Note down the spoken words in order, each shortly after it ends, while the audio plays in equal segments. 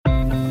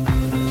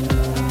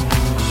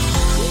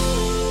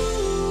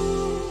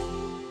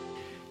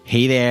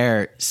Hey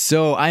there.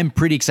 So I'm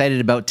pretty excited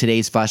about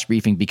today's flash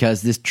briefing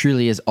because this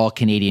truly is all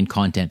Canadian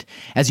content.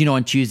 As you know,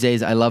 on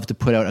Tuesdays, I love to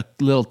put out a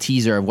little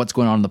teaser of what's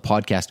going on in the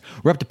podcast.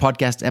 We're up to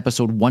podcast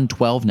episode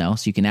 112 now,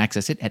 so you can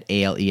access it at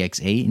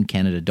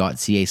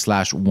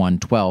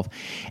alexaincanada.ca/112.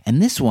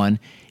 And this one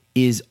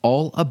is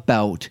all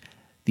about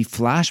the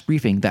flash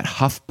briefing that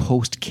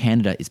HuffPost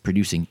Canada is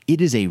producing. It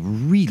is a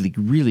really,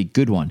 really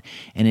good one,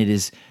 and it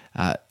is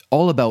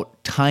all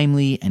about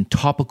timely and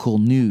topical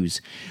news.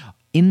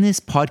 In this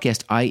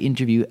podcast, I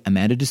interview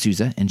Amanda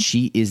D'Souza, and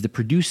she is the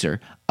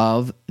producer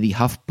of the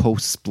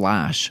HuffPost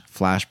Splash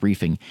flash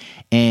briefing.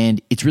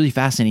 And it's really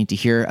fascinating to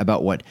hear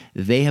about what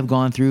they have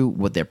gone through,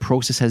 what their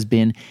process has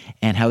been,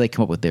 and how they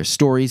come up with their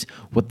stories,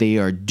 what they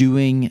are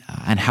doing,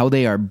 and how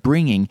they are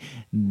bringing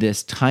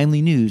this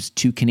timely news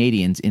to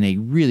Canadians in a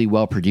really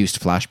well-produced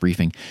flash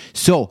briefing.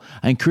 So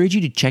I encourage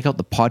you to check out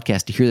the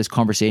podcast to hear this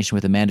conversation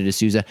with Amanda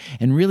D'Souza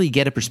and really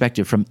get a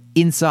perspective from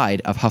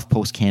inside of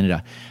HuffPost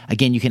Canada.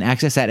 Again, you can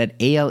access that at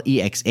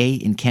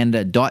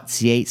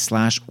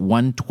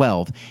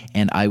alexaincanada.ca/112,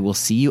 and I will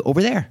see you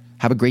over there.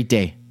 Have a great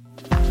day.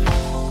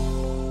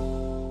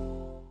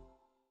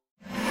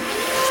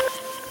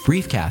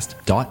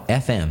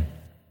 Briefcast.fm